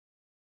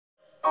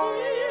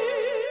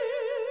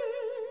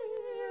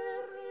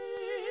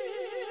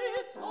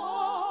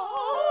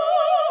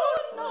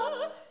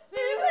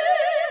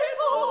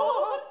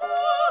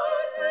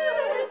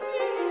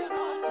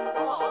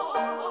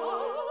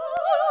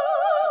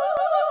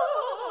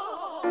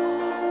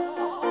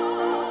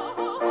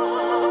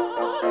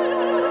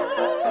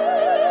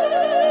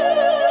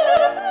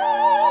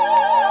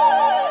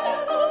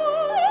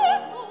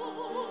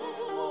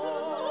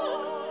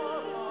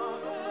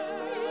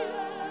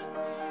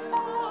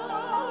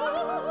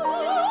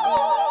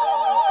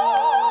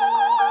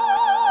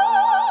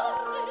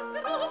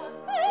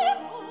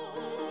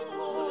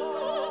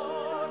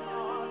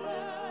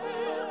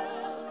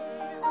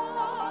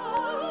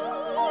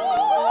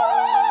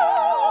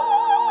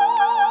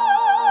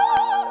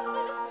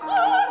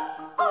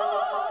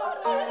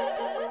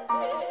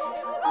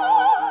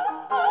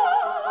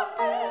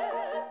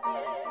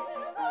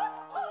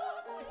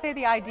Say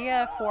the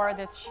idea for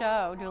this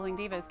show, Dueling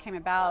Divas, came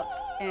about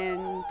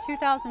in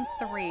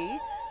 2003.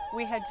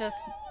 We had just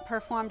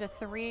performed a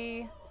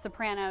 3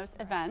 sopranos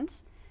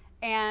event,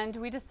 and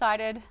we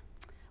decided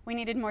we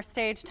needed more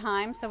stage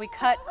time, so we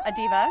cut a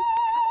diva.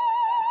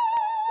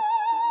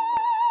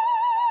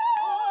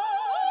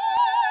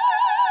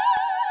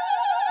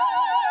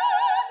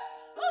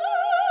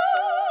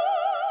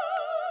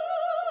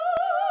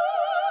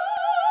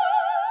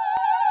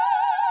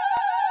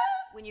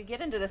 When you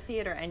get into the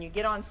theater and you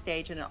get on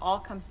stage and it all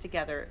comes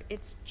together,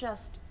 it's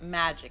just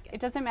magic. It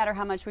doesn't matter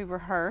how much we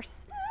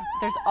rehearse,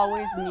 there's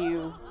always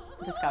new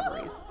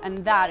discoveries,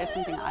 and that is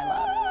something I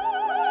love.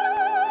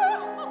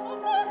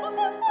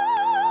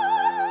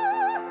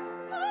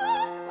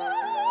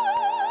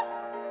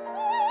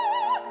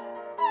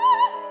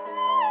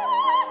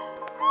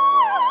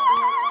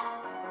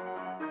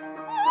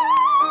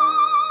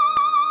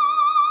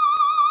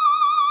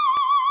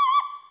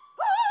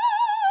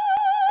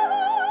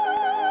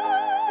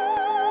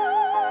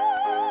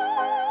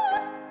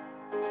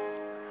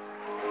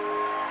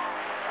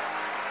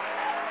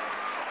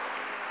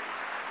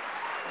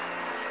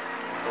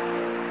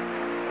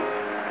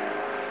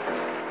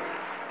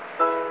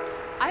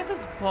 I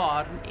was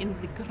born in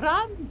the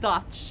Grand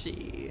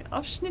Duchy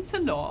of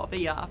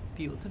Schnitzelovia,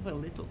 beautiful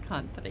little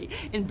country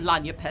in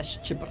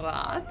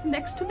Blanjepest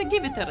next to the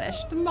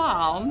Giviteresh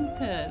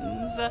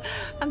Mountains.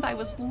 And I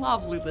was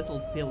lovely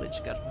little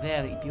village girl,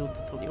 very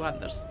beautiful, you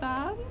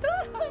understand?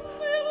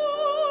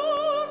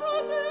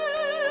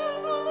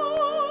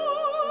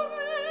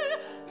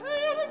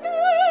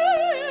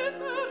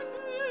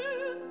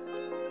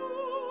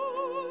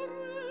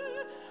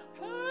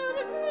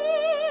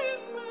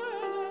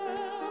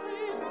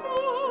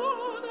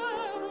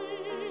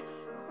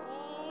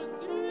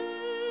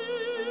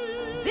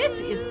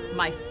 This is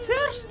my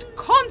first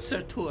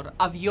concert tour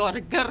of your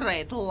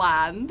great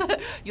land.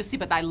 You see,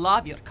 but I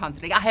love your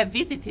country. I have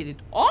visited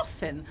it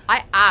often.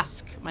 I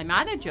ask my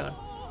manager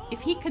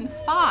if he can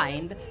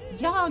find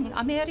young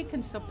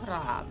American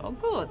soprano.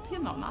 Good, you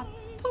know, not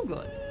too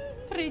good.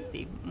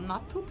 Pretty,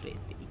 not too pretty.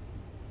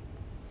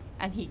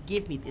 And he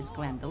gave me this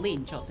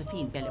Gwendoline,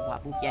 Josephine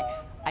Bellevue-Bouvier.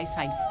 I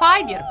signed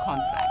 5-year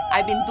contract.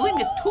 I've been doing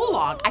this too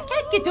long. I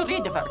can't get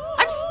rid of her.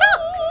 I'm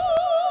stuck.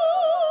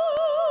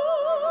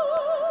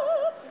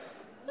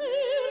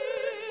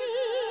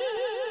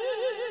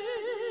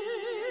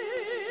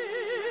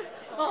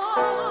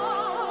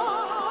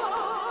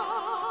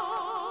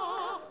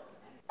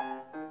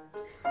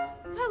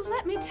 Well,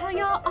 let me tell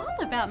y'all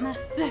all about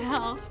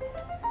myself.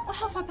 Well,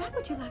 how far back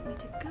would you like me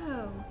to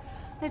go?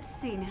 Let's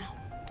see now.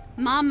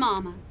 My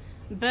mama,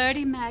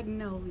 Bertie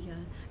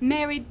Magnolia,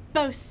 married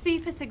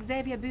Bocephus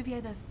Xavier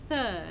Bouvier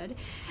III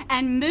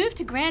and moved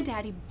to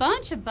Granddaddy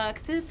Bunch of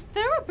Bucks's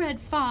thoroughbred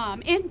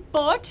farm in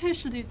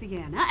Bortush,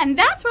 Louisiana, and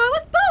that's where I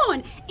was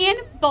born, in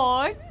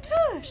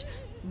Bortush.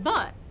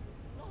 But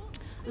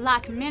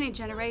like many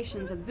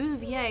generations of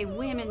Bouvier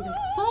women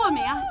before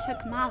me, I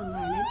took my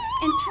learning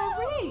in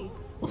Paris.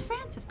 Well,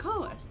 France, of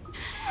course.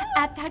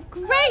 At that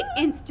great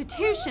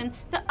institution,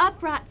 the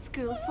Upright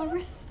School for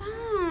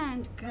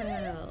Refined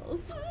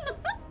Girls.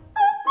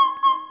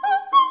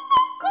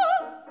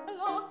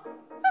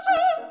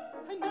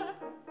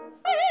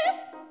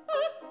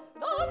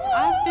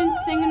 I've been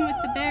singing with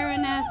the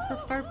Baroness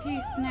of her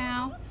piece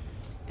now,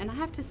 and I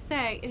have to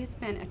say, it has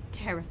been a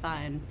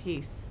terrifying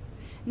piece.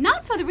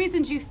 Not for the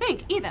reasons you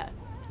think, either.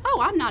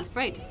 Oh, I'm not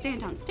afraid to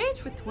stand on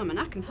stage with women.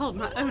 I can hold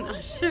my own, I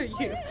assure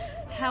you.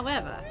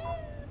 However,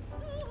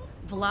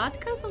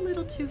 Vladka's a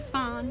little too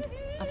fond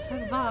of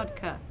her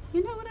vodka.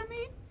 You know what I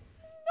mean?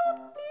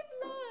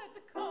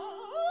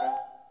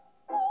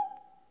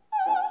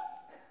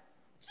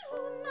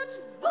 Too much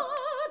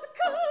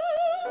vodka.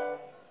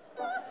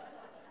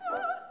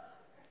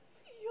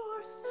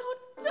 You're so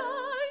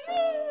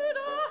tired.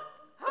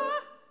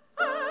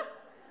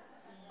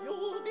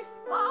 You'll be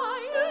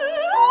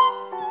fired.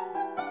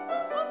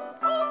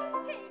 So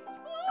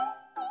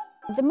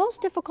distasteful. The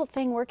most difficult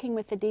thing working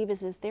with the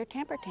divas is their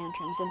temper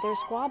tantrums and their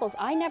squabbles.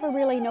 I never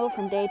really know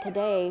from day to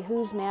day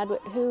who's mad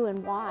with who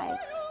and why.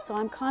 So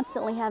I'm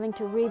constantly having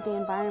to read the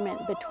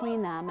environment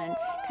between them and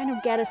kind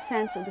of get a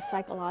sense of the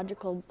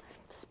psychological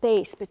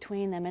space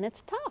between them. And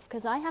it's tough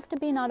because I have to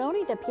be not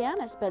only the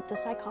pianist but the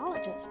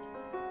psychologist.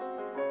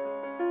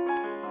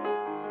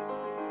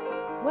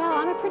 Well,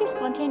 I'm a pretty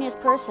spontaneous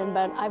person,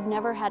 but I've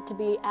never had to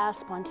be as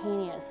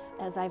spontaneous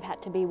as I've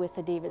had to be with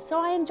the Divas. So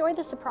I enjoy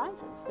the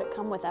surprises that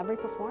come with every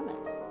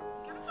performance.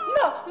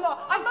 No,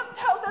 I must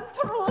tell the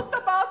truth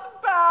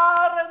about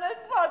Baron and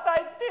what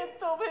I did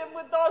to him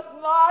with those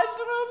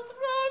mushrooms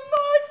from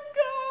my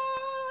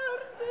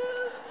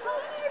garden.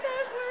 Honey,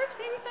 there's worse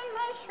things than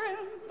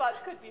mushrooms. What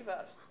could be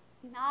worse?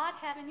 Not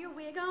having your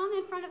wig on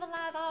in front of a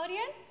live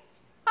audience.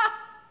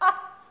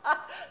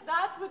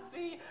 That would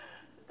be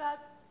that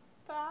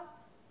bad.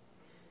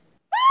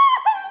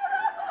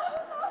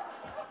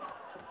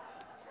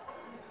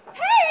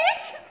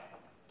 Paige!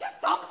 Do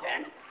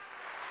something!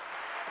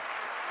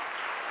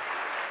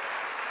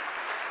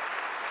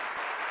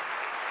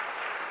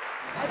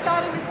 I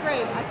thought it was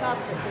great. I thought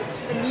that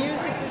the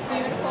music was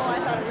beautiful. I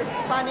thought it was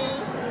funny.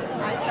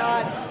 I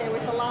thought there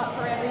was a lot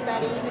for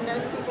everybody, even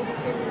those people who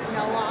didn't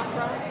know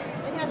opera.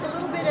 It has a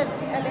little bit of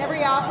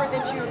every opera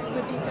that you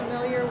would be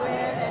familiar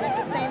with, and at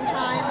the same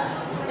time,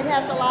 it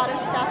has a lot of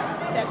stuff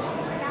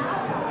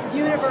that's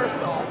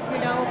universal.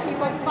 You know,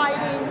 people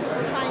fighting,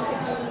 people trying to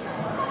be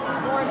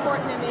more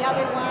important than the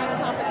other one,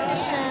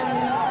 competition,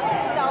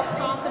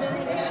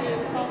 self-confidence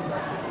issues, all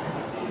sorts of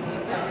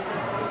things.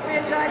 We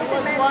enjoyed it.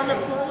 It was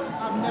wonderful.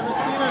 I've never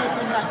seen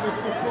anything like this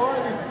before.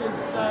 This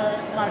is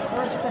my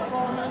first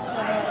performance of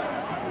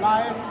a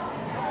live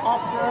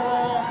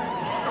opera,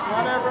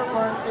 whatever,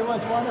 but it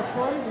was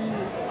wonderful.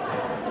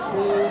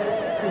 We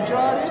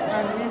enjoyed it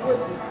and we would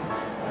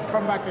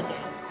come back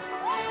again.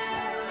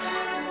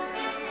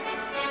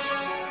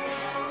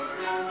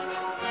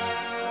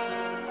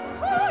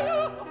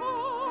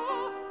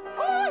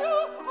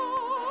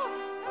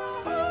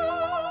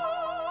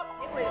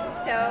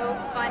 So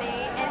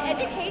funny and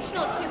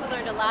educational too. We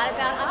learned a lot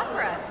about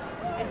opera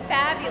and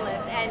fabulous,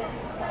 and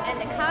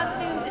the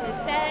costumes and the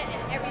set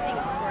and everything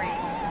is great.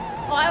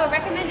 Well, I would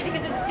recommend it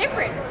because it's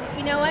different.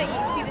 You know what? You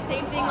see the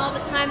same thing all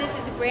the time. This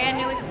is brand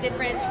new, it's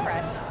different, it's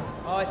fresh.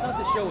 Oh, I thought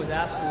the show was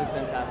absolutely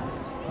fantastic.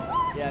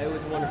 Yeah, it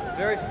was wonderful.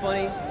 Very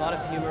funny, a lot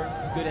of humor,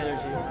 it's good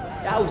energy.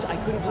 Yeah, I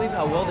couldn't believe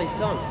how well they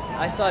sung.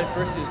 I thought at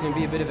first it was going to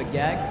be a bit of a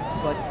gag,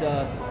 but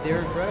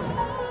they're incredible.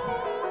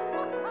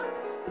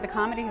 The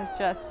comedy has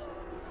just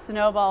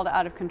snowballed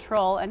out of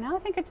control, and now I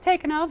think it's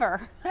taken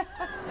over.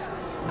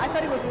 I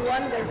thought it was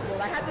wonderful.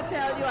 I have to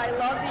tell you, I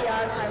love the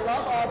arts, I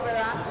love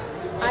opera,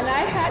 and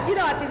I had, you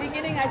know, at the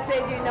beginning I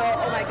said, you know,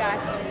 oh my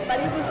gosh,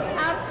 but it was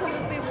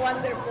absolutely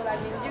wonderful. I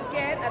mean, you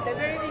get, at the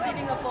very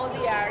beginning of all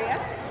the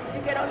arias, you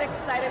get all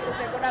excited because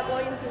they're going to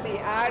go into the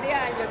aria,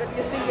 and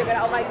you think you're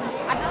going to, oh my,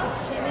 as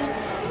Puccini,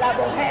 La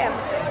Bohème,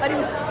 but it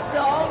was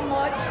so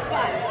much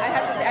fun. I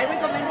have to say, I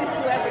recommend